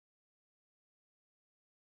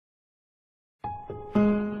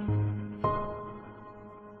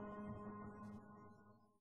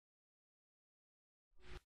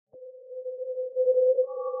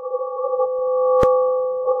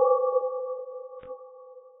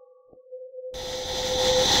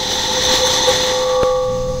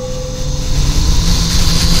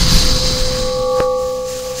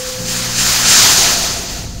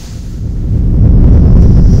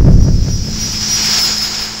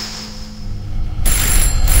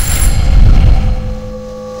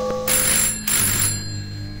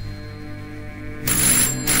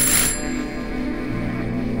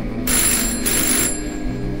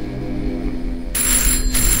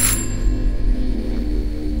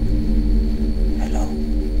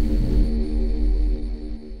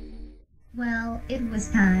Well, it was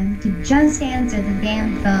time to just answer the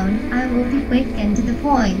damn phone. I will be quick and to the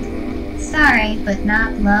point. Sorry, but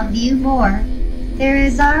not love you more. There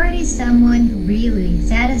is already someone who really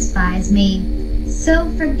satisfies me. So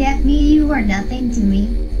forget me, you are nothing to me.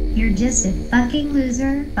 You're just a fucking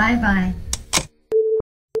loser. Bye bye.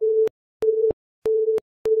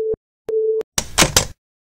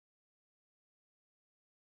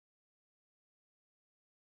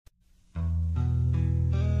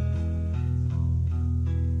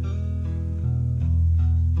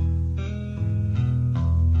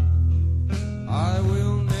 I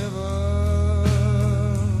will never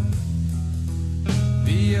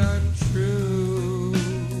be untrue.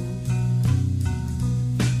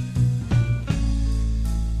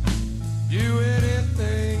 Do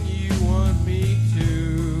anything you want me to.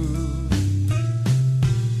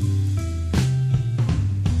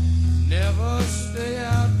 Never stay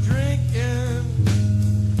out drinking.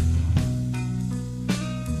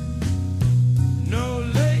 No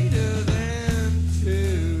later than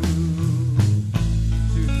 2:30.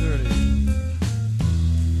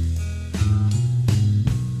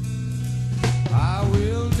 I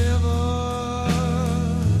will never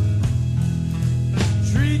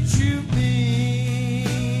treat you mean.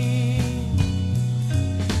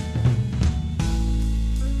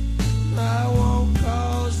 I won't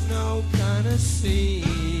cause no kind of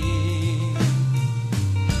scene.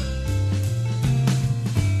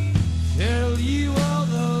 Tell you all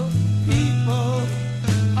the people,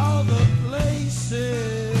 all the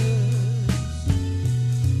places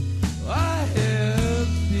I have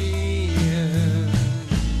been.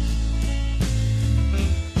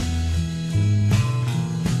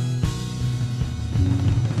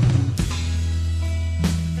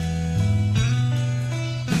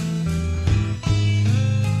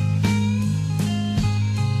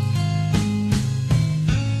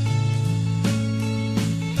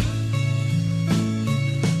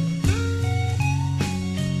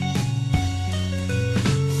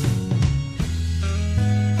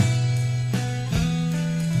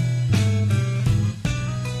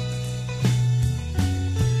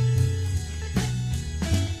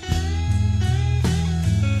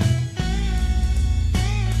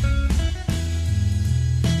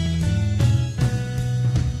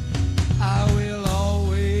 I will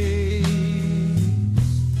always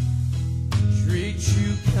treat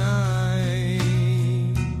you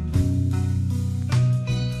kind.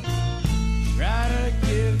 Try to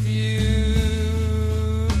give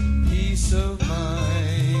you peace of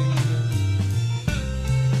mind.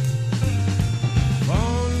 If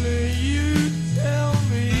only you tell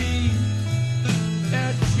me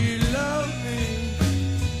that you love me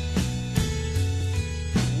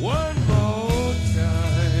one more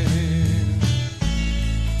time.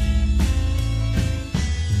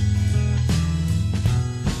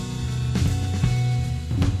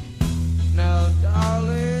 Now,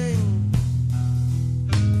 darling,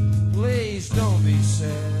 please don't be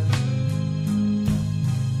sad.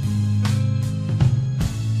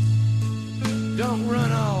 Don't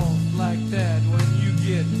run off like that when you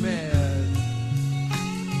get mad.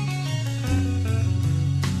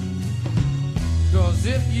 'Cause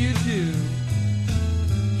if you do,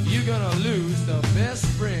 you're gonna lose the best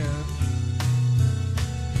friend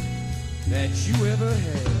that you ever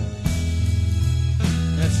had.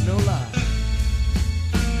 That's no lie.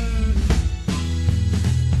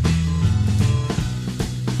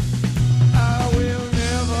 I will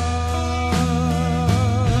never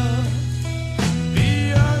be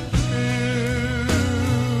untrue.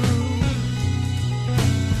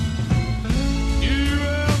 Do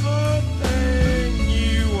everything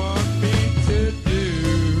you want me to do.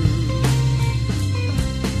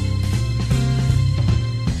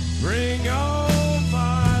 Bring all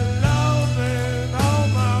my love and all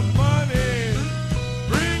my money.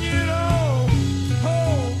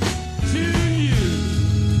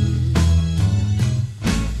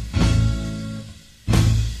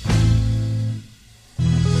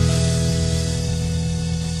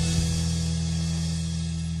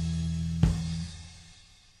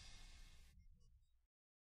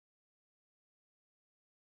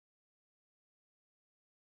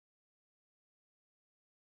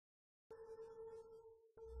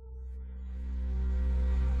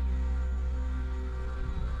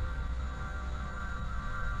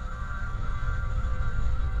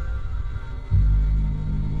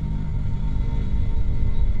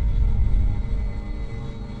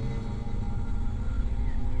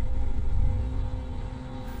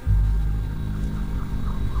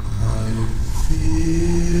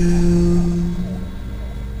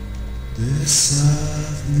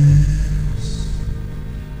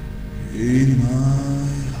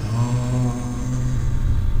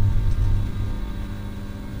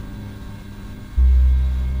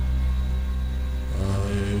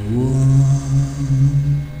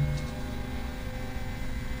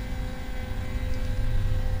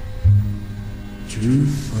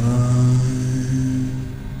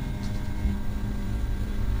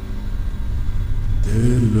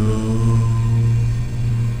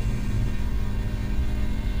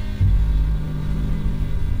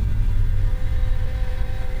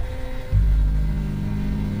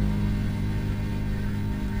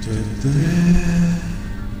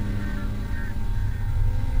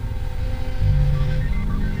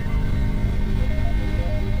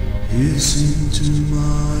 Listen to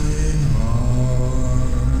my heart.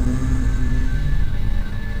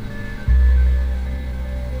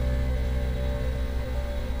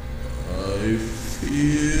 I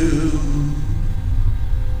feel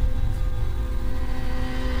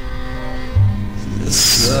the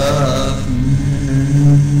sadness,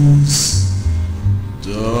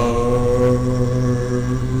 dark.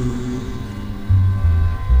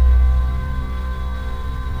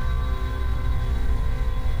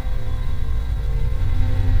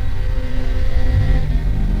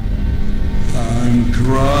 I'm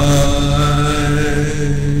crying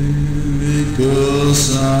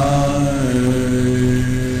because I'm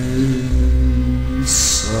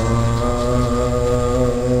sad.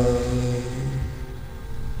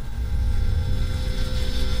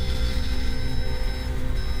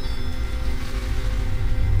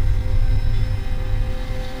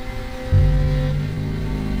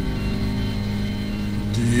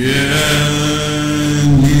 The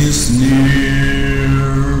end is near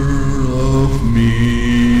of me.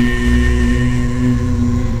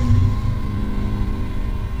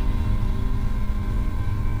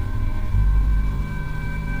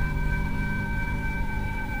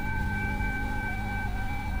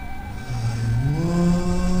 I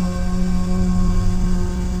want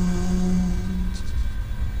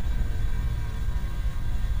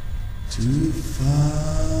to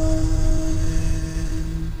find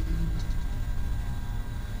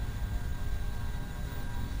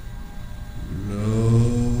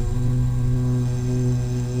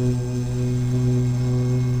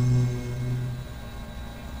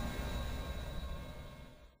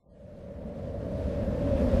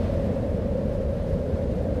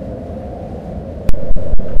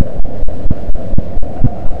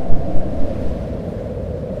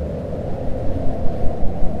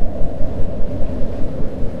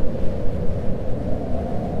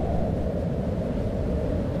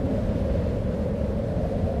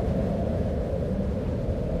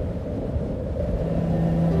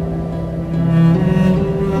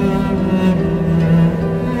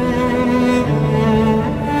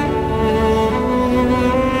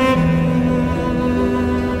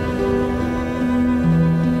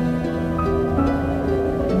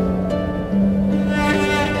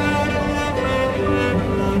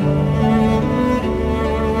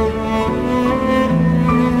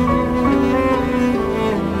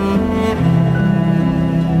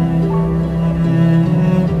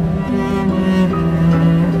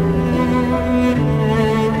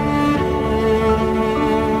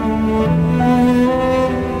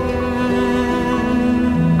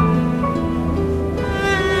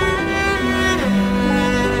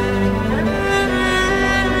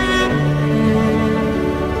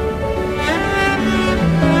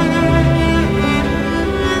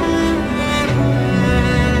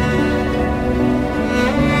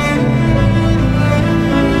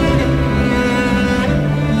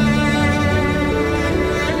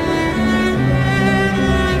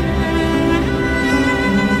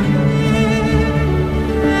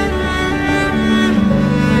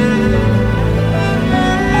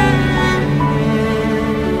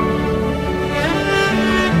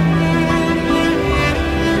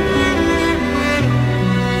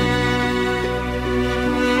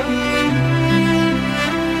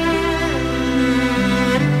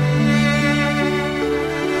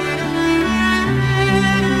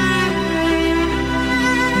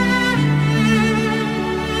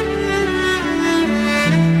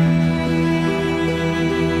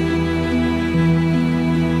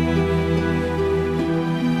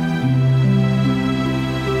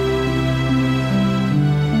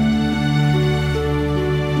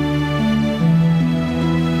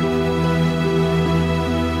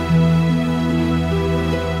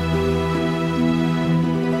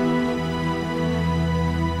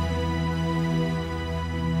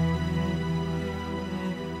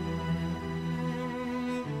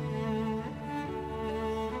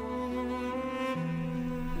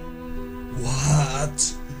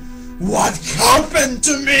What happened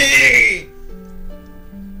to me?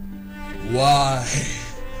 Why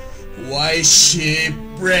she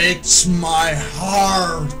breaks my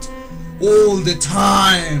heart all the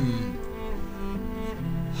time?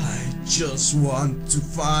 I just want to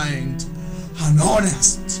find an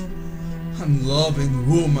honest and loving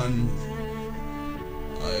woman.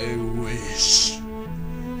 I wish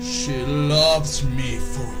she loves me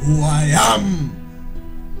for who I am.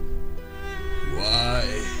 Why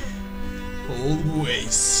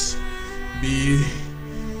always be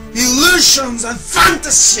illusions and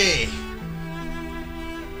fantasy?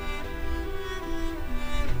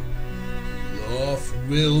 Love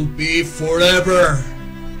will be forever.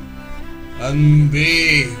 and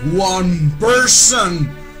be one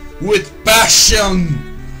person with passion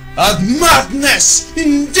and madness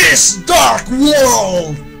in this dark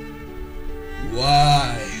world.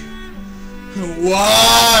 Why?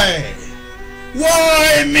 Why?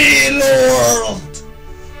 Why me, Lord?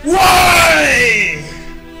 Why?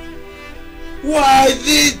 Why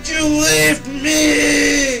did you leave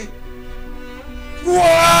me?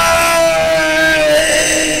 Why?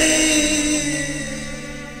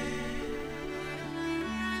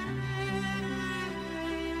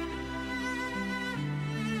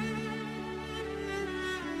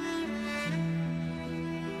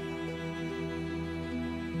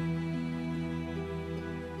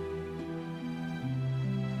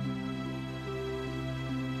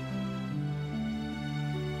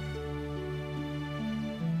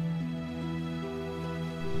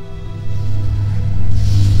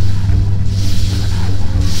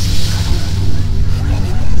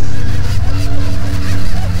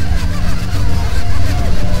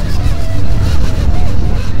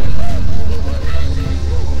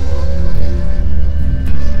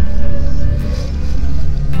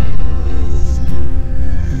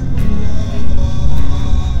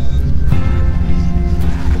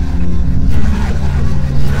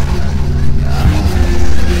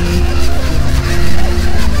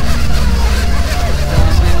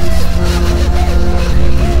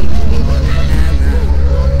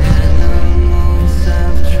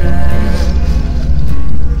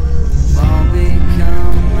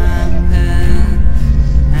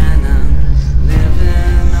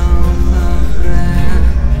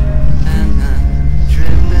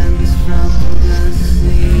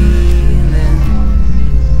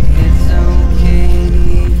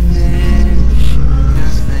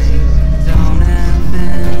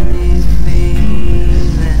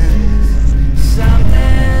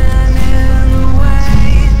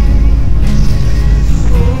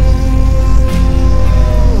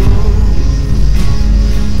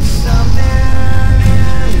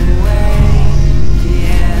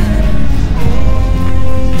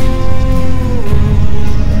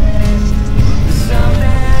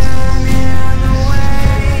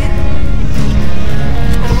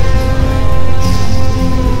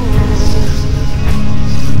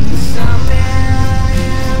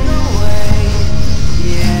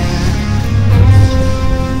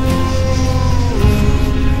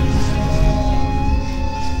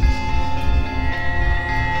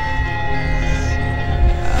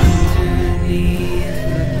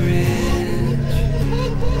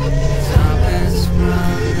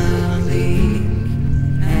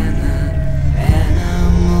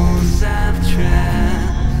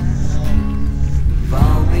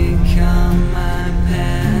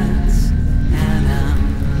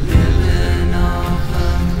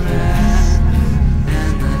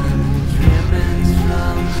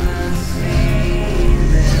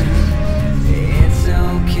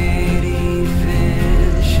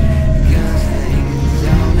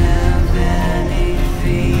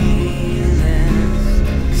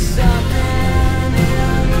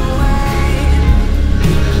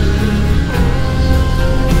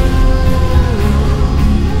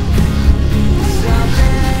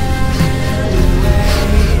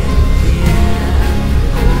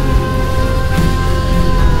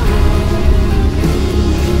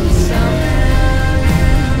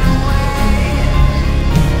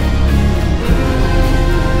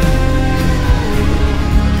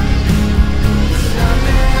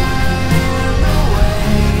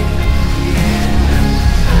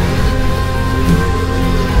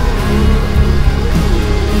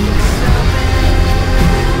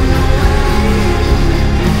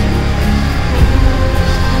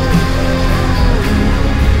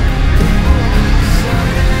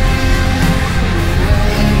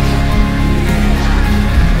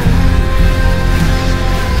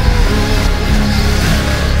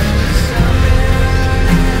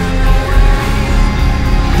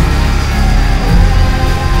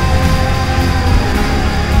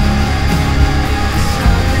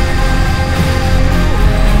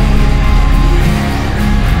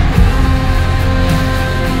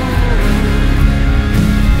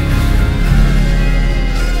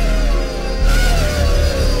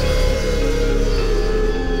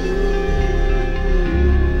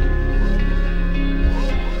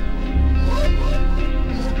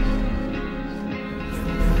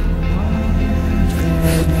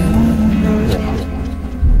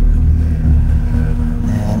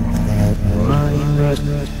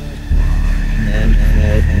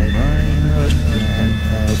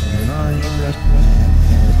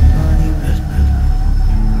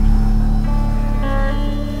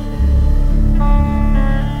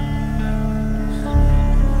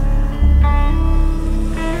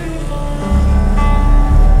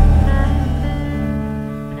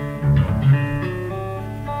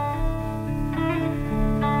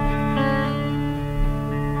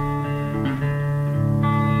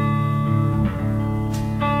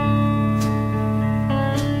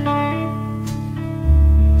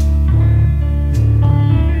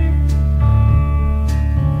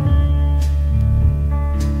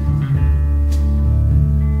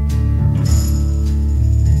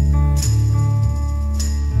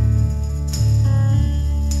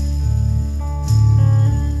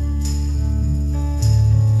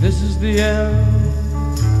 This is the end,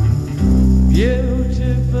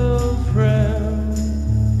 beautiful friend.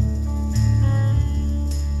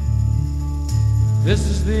 This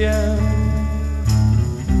is the end,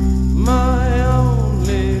 my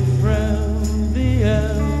only friend. The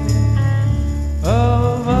end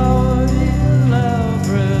of our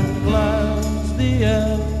elaborate plans. The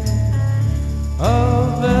end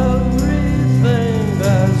of everything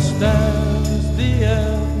that stands. The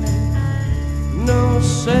end, no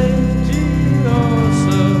safety or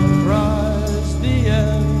surprise. The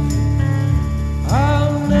end,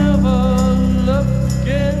 I'll never look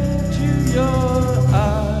into your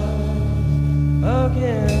eyes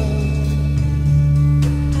again.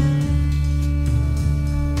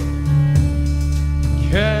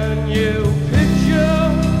 Can you picture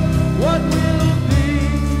what will be?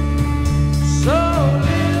 So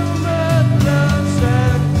limitless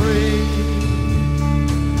and free,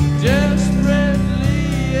 desperately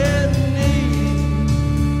in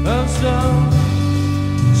need of some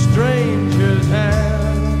stranger's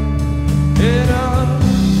hand in a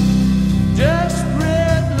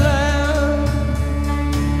desperate land.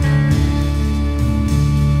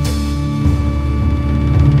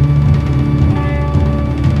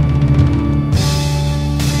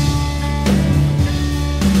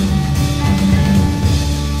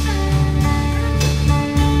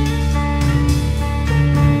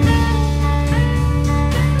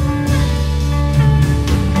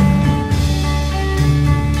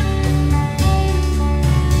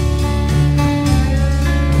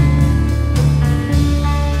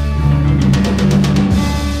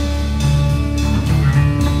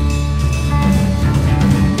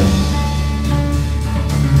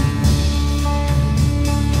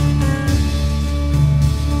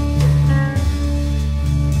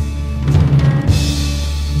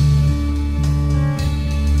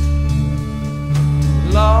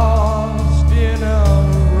 Lost in a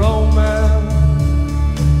romance,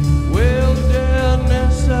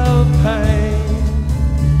 wilderness of pain,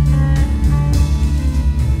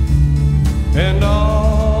 and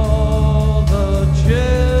all the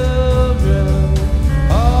children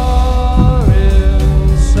are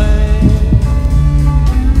insane.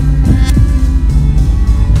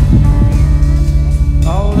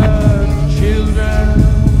 All the children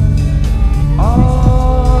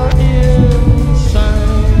are insane,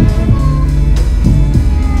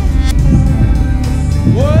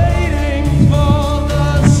 waiting for the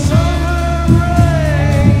summer rain.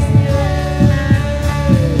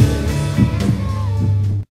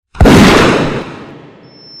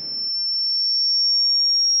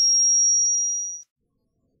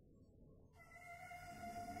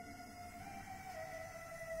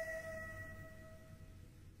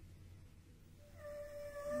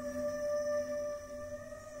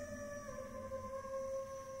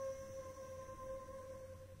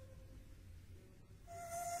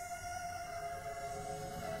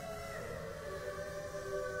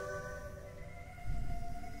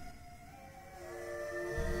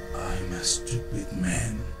 I'm a stupid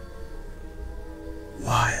man.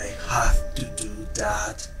 Why I have to do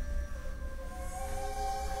that?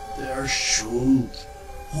 There should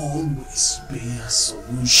always be a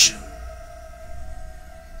solution.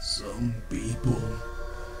 Some people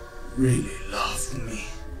really love me.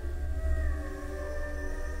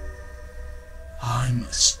 I'm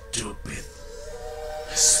a stupid.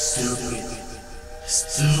 I'm stupid.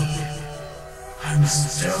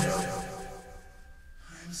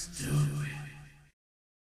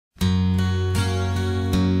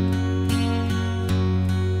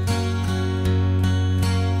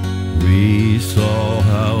 We saw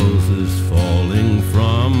houses falling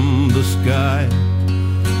from the sky,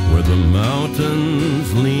 where the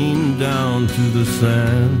mountains leaned down to the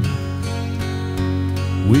sand.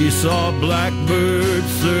 We saw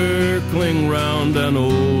blackbirds circling round an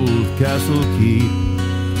old castle keep,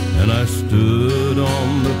 and I stood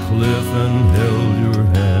on the cliff and held your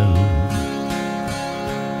hand.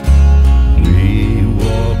 We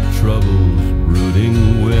walked troubles, brooding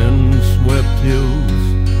wind-swept hills,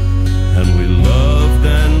 and we loved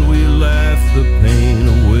and we laughed the pain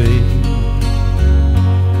away.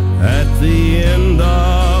 At the end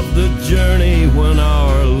of the journey, when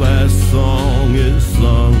our last song is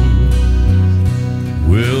sung,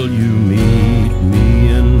 will you meet me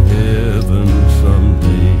in heaven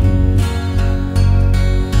someday?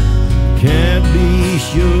 Can't be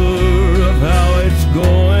sure of how it's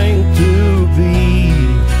going to be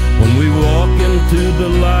when we walk into the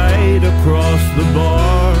light across the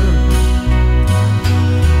bar.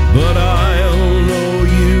 But I'll know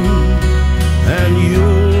you and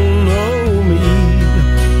you'll know me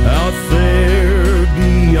out there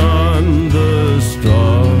beyond.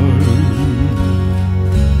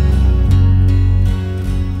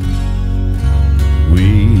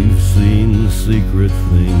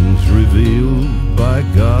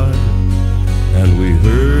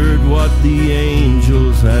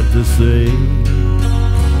 angels had to say.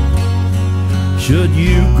 Should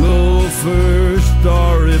you go first,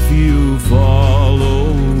 or if you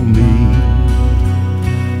follow me,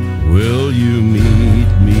 will you meet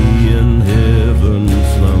me in heaven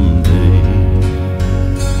someday?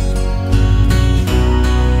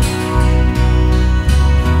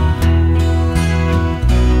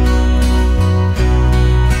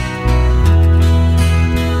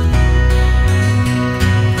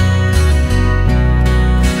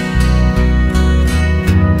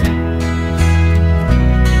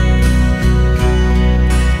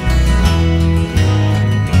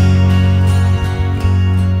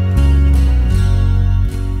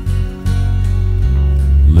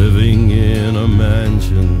 Living in a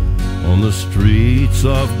mansion on the streets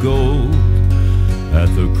of gold, at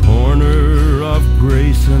the corner of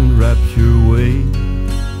Grace and Rapture Way,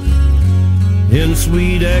 in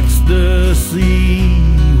sweet ecstasy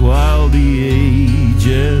while the